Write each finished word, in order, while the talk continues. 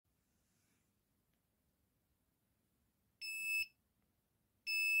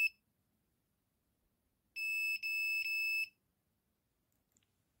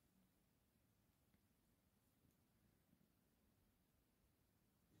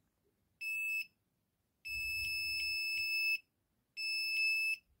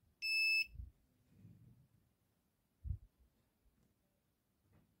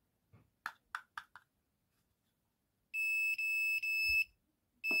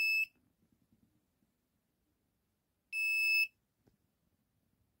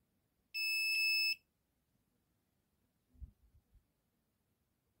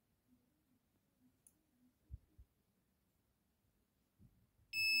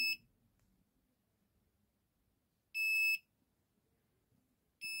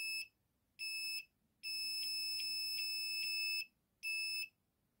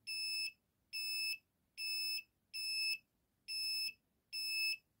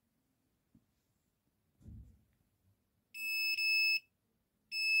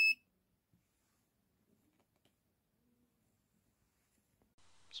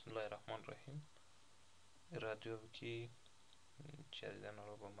بسم الله الرحمن الرحیم. ردیابی که جدیدن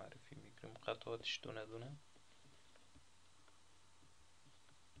رو با معرفی میکنیم، قطعاتش دونه دونه.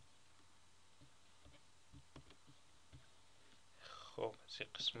 خب از این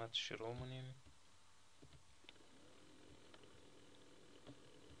قسمت شروع مونیم.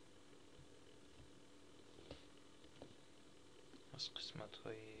 از قسمت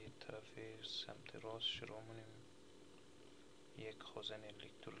های طرف سمت راست شروع مونیم. یک خزان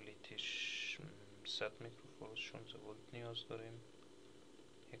الکترولیتش 100 میکروفاراد 16 ولت نیاز داریم.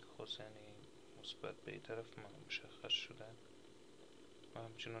 یک خزان مثبت به این طرف مشخص شده و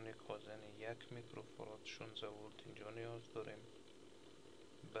همچنان یک خزان 1 میکروفاراد 16 ولت اینجا نیاز داریم.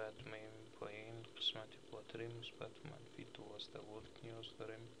 بعد میم پایین قسمت باتری مثبت و منفی 12 ولت نیاز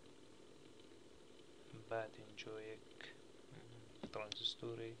داریم. بعد اینجا یک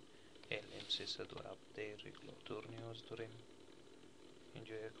ترانزیستور LM307 رگولاتور نیاز داریم.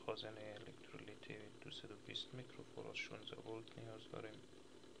 اینجا یک خزان الکترولیت 220 میکروفاراد 16 ولت نیاز داریم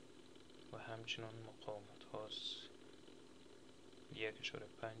و همچنان مقاومت هاست 1.5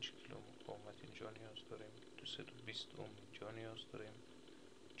 کیلو مقاومت اینجا نیاز داریم. 220 اوم اینجا نیاز داریم.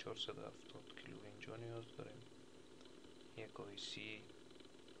 470 کیلو اینجا نیاز داریم. یک آیسی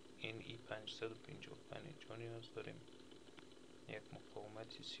NE 555 اینجا نیاز داریم. یک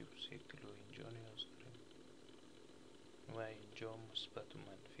مقاومت 33 کیلو اینجا نیاز داریم و اینجا مثبت و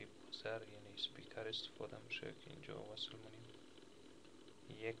منفی بازر یعنی اسپیکر استفاده میشه که اینجا وصل مونیم.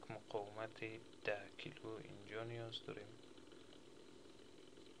 یک مقاومت 10 کیلو اینجا نیاز داریم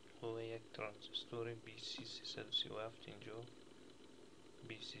و یک ترانزیستور BC337 اینجا.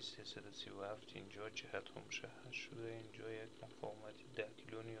 BC337 اینجا جهت ها مشخص شده. اینجا یک مقاومت 10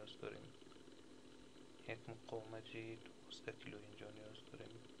 کیلو نیاز داریم. یک مقاومت 12 کیلو اینجا نیاز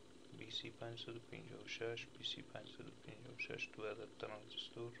داریم. BC556 BC556 دو عدد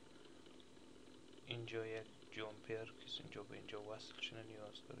ترانزیستور. اینجا یک جامپر که اینجا به اینجا وصل شده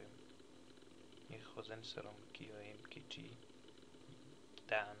نیاز داریم. یک خزان سرامیکی یا MKT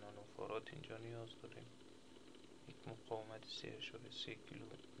 10 نانوفاراد اینجا نیاز داریم. یک مقاومت 3.3 کیلو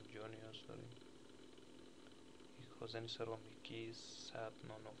اینجا نیاز داریم. یک خزان سرامیکی 100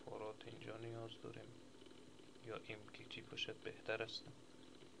 نانوفاراد اینجا نیاز داریم یا MKT باشد بهتر است.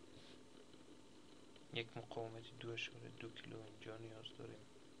 یک مقاومت 2.2 کیلو اینجا نیاز داریم.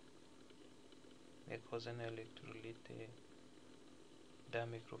 یک خزان الکترولیت 10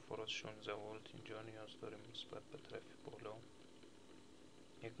 میکروفاراد 16 ولت اینجا نیاز داریم مثبت به طرف بالا.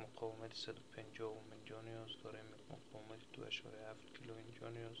 یک مقاومت 150 اوم اینجا نیاز داریم. یک مقاومت 2.7 کیلو اینجا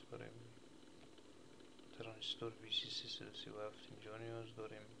نیاز داریم. ترانزیستور BC337 اینجا نیاز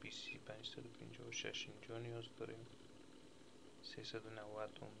داریم. BC556 اینجا نیاز داریم.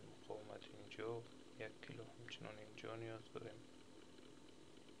 390 اوم مقاومت اینجا. 1 کیلو همچنان اینجا نیاز داریم.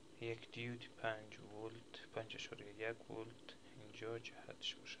 یک دیود 5 ولت 5.1 ولت اینجا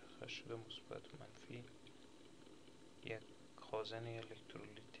جهتش مشخص شده مثبت و منفی. یک خزان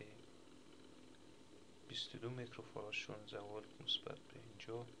الکترولیت 22 میکروفاراد 16 ولت مثبت به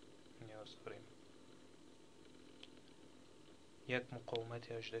اینجا نیاز داریم. یک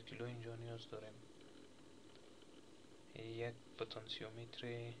مقاومت 18 کیلو اینجا نیاز داریم. یک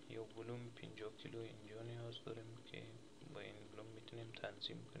پتانسیومتر یا ولوم 50 کیلو اینجا نیاز داریم که با این ولوم میتونیم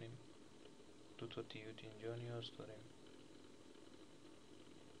تنظیم کنیم. دو تا دیود اینجا نیاز داریم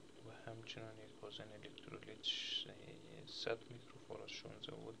و همچنان یک خزان الکترولیت 100 میکروفاراد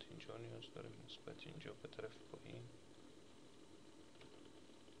 16 ولت اینجا نیاز داریم مثبت اینجا به طرف پایین.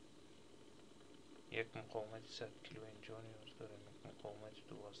 یک مقاومت 100 کیلو اینجا نیاز داریم. یک مقاومت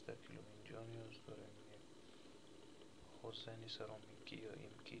 12 کیلو اینجا نیاز داریم. یک خزان سرامیکی یا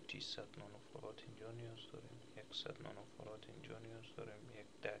MKT 100 نانوفاراد اینجا نیاز داریم. یک 100 نانوفاراد اینجا نیاز داریم.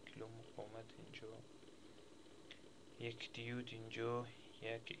 یک 10 کیلو مقاومت اینجا. یک دیود اینجا.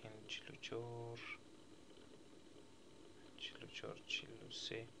 یک N44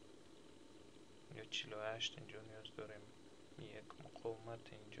 43 یا 48 اینجا نیاز داریم. یک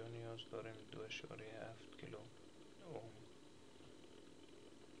مقاومت اینجا نیاز داریم 2.7 کیلو اوم.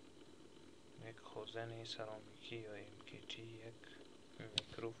 یک خزان سرامیکی یا MKT 1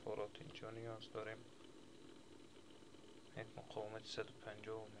 میکروفاراد اینجا نیاز داریم. یک مقاومت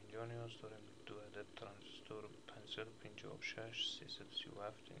 150 اوم اینجا نیاز داریم. دو عدد ترانزیستور 556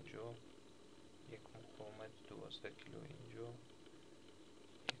 337 اینجا. یک مقاومت 12 کیلو اینجا.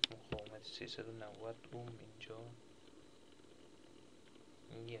 یک مقاومت 390 اوم اینجا.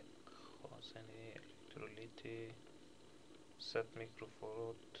 یک خزان الکترولیت 100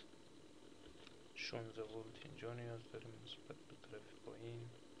 میکروفاراد 16 ولت اینجا نیاز داریم مثبت به طرف پایین.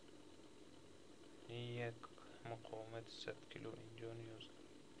 یک مقاومت 100 کیلو اینجا نیاز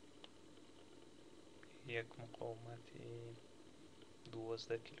داریم. یک مقاومت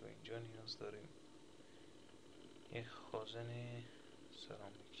 12 کیلو اینجا نیاز داریم. یک خازن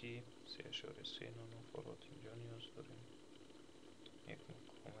سرامیکی 3.3 نانوفاراد اینجا نیاز داریم. یک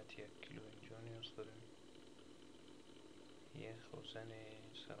مقاومت 1 کیلو اینجا نیاز داریم. یک خازن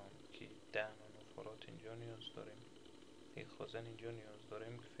سرامیکی 10 نانوفاراد اینجا نیاز داریم. یک خازن اینجا نیاز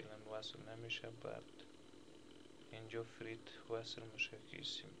داریم که فعلا وصل نمیشه، بعد اینجا فرید وصل میشه که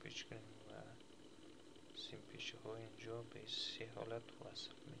سیم پیچ کنیم و سیم پیچ ها اینجا به سه حالت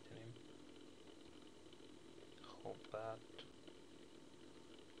وصل میتونیم. خب بعد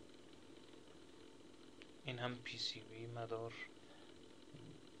این هم پی سی بی مدار،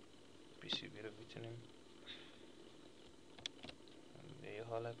 پی سی بی رو میتونیم به یه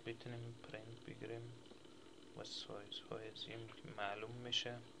حالت بتونیم پرینت بگیریم و سایز های زیم معلوم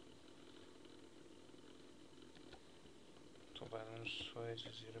میشه. تو بعد اون سایز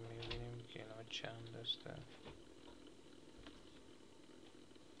زیر میبینیم که اینا چند هسته.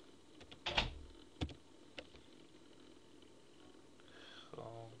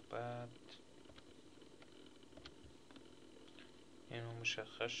 خب بعد اینو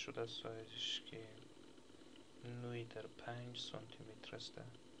مشخص شده سایزش که 9 در 5 سانتی متر هسته.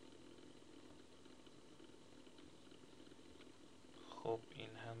 خب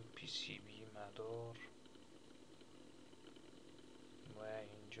این هم پی سی بی مدار و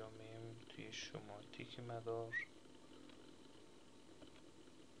اینجا میم توی شماتیک مدار.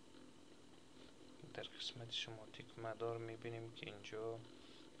 در قسمت شماتیک مدار میبینیم که اینجا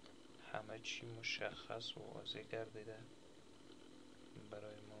همه چی مشخص و واضح گردیده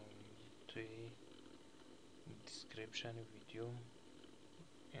برای ما. توی دیسکریپشن ویدیو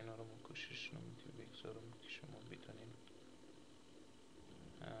اینا رو من کوشش نمیم که بگذارم که شما بتونین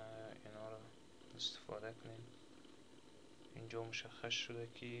اینا رو استفاده کنین. اینجا مشخص شده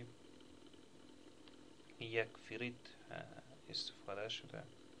که یک فرید استفاده شده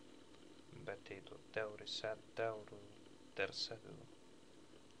به تعداد دور 100 دور و در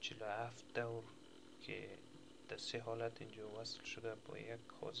 147 دور که در سه حالت اینجا وصل شده با یک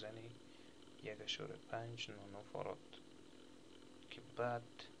خازنی 1.5 نانوفاراد که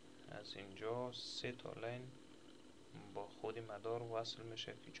بعد از اینجا 3 تا لین با خود مدار وصل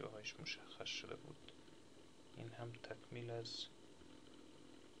میشه که جاهایش مشخص شده بود. این هم تکمیل از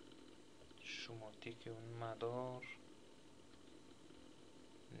شماتیک اون مدار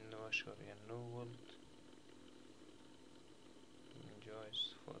 9.9 ولت اینجا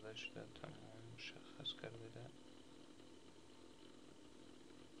استفاده شده، تمام مشخص کرده.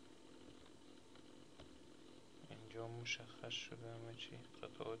 اینجا مشخص شده همه چی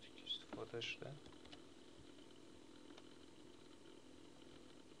قطعاتی که استفاده شده.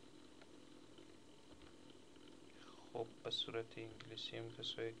 خب به صورت انگلیسی هم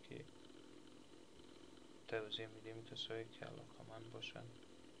کسایی که توضیح میدیم کسایی که علاقه‌مند باشن.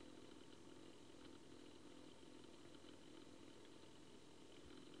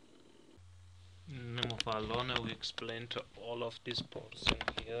 we explain to all of these parts in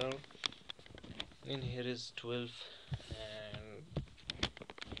here. In here is 12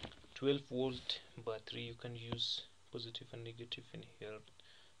 volt battery. You can use positive and negative in here.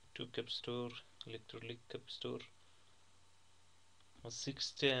 2 capacitor, electrolytic capacitor,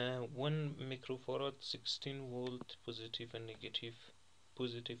 1 microfarad, 16 volt, positive and negative,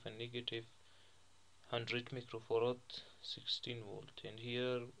 100 microfarad, 16 volt. And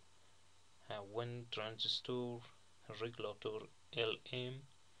here 1 transistor regulator LM,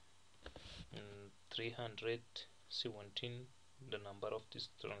 317 the number of this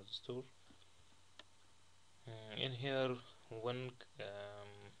transistor. In here 1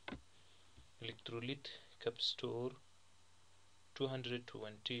 electrolyte capacitor,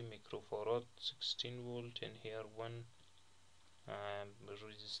 220 microfarad, 16 volt. And here 1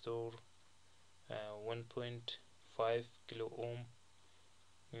 resistor, 1.5 kilo ohm.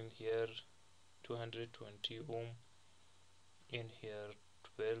 In here 220 ohm. In here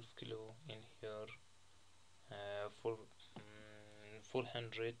 12 kilo. In here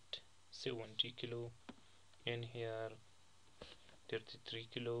 470 kilo. In here 33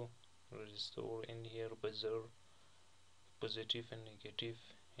 kilo resistor. In here buzzer, positive and negative.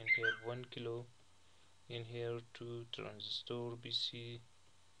 In here 1 kilo. In here 2 transistor BC,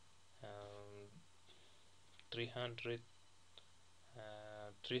 337.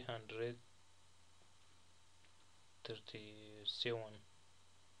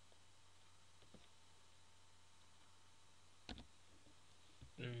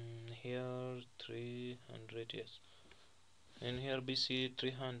 Here 300, yes. In here BC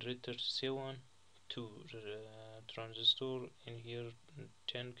 337, 2 transistor. In here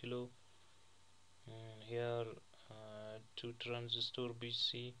 10 kilo. Here two transistor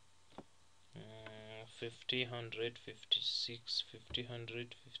BC, 50, 100, 56, 50,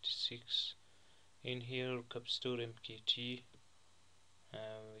 100, 56. In here capacitor MKT,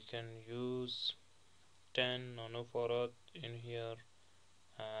 we can use 10 nanofarad. In here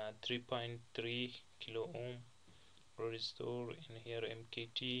 3.3 kilo ohm resistor. In here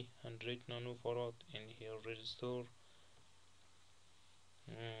MKT 100 nanofarad. In here resistor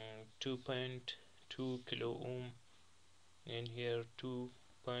 2.2 kilo ohm. In here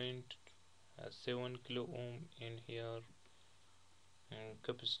 2.7 kilo ohm. In here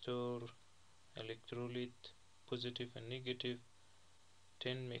capacitor electrolyte positive and negative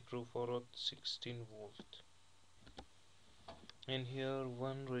 10 microfarad 16 volt. In here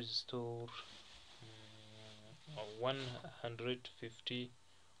one resistor 150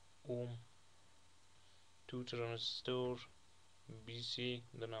 ohm, two transistor BC,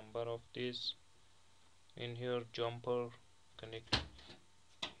 the number of this. In here jumper connect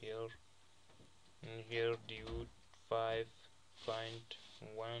here. In here diode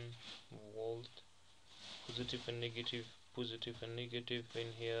 5.1 volt, positive and negative, positive and negative.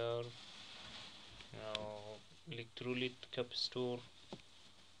 In here electrolyte capacitor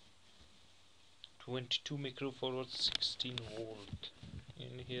 22 microfarad 16 volt.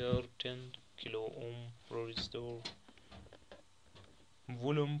 In here 10 kilo ohm resistor.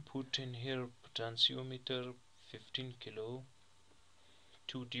 Volume put in here potentiometer 15 kilo.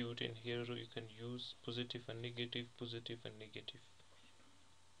 Two diode in here, you can use positive and negative, positive and negative.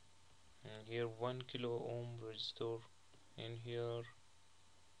 And here 1 kilo ohm resistor. In here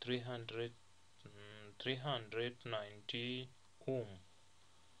 390 ohm.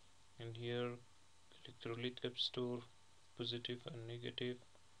 In here electrolyte capacitor positive and negative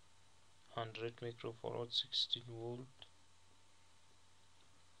 100 microfarad 16 volt.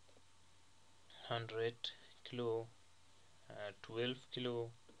 100 kilo 12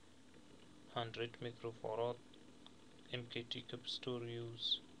 kilo 100 microfarad MKT capacitor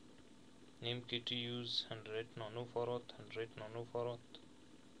use. MKT use 100 nanofarad, 100 nanofarad.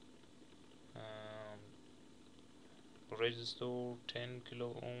 Resistor 10 kilo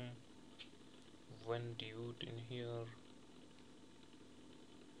ohm. One diode in here.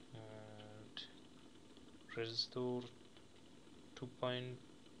 And resistor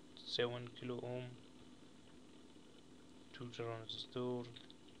 2.7 kilo ohm. Two transistor.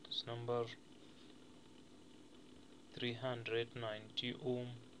 This number 390 ohm.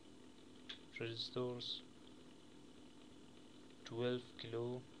 Resistors 12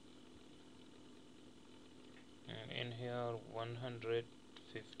 kilo. And in here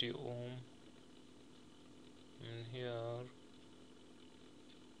 150 ohm. In here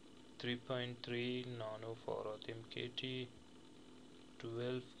 3.3 nanofarad MKT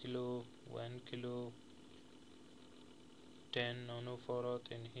 12 kilo, 1 kilo, 10 nanofarad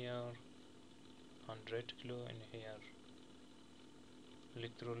in here, 100 kilo in here.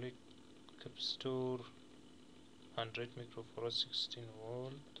 Electrolyte capacitor 100 microfarad 16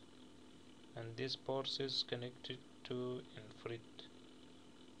 volt, and this port is connected to infrared.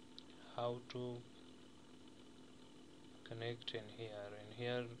 How to connect in here? In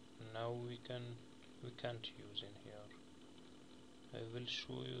here now we can't use in here. I will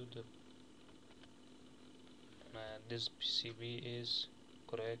show you the this PCB is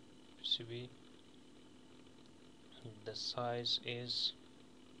correct PCB. The size is,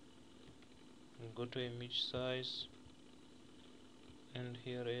 go to image size, and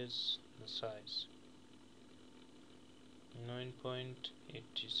here is the size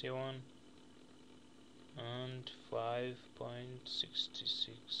 9.87 and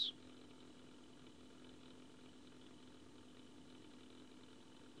 5.66.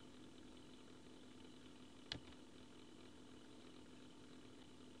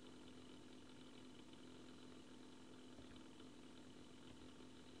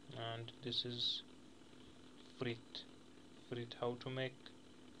 And this is frit. How to make?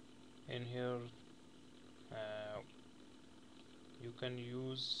 In here you can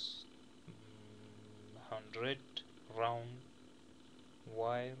use 100 round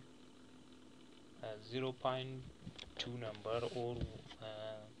wire, 0.2 number or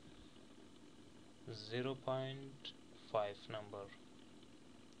 0.5 number.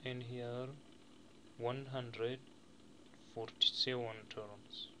 In here 147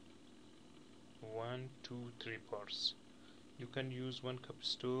 turns, 1, 2, 3 parts. You can use one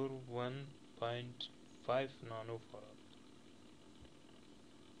capacitor 1.5 nanofarad.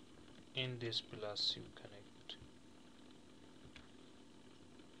 In this plus you connect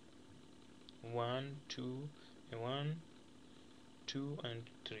 1, 2 and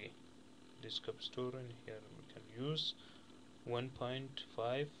 3. this capacitor, and here we can use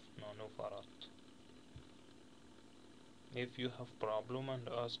 1.5 nanofarad. If you have problem and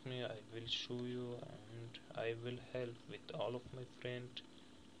ask me, I will show you and I will help with all of my friend.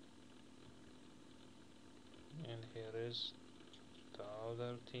 And here is the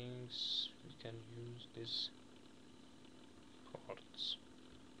other things we can use. This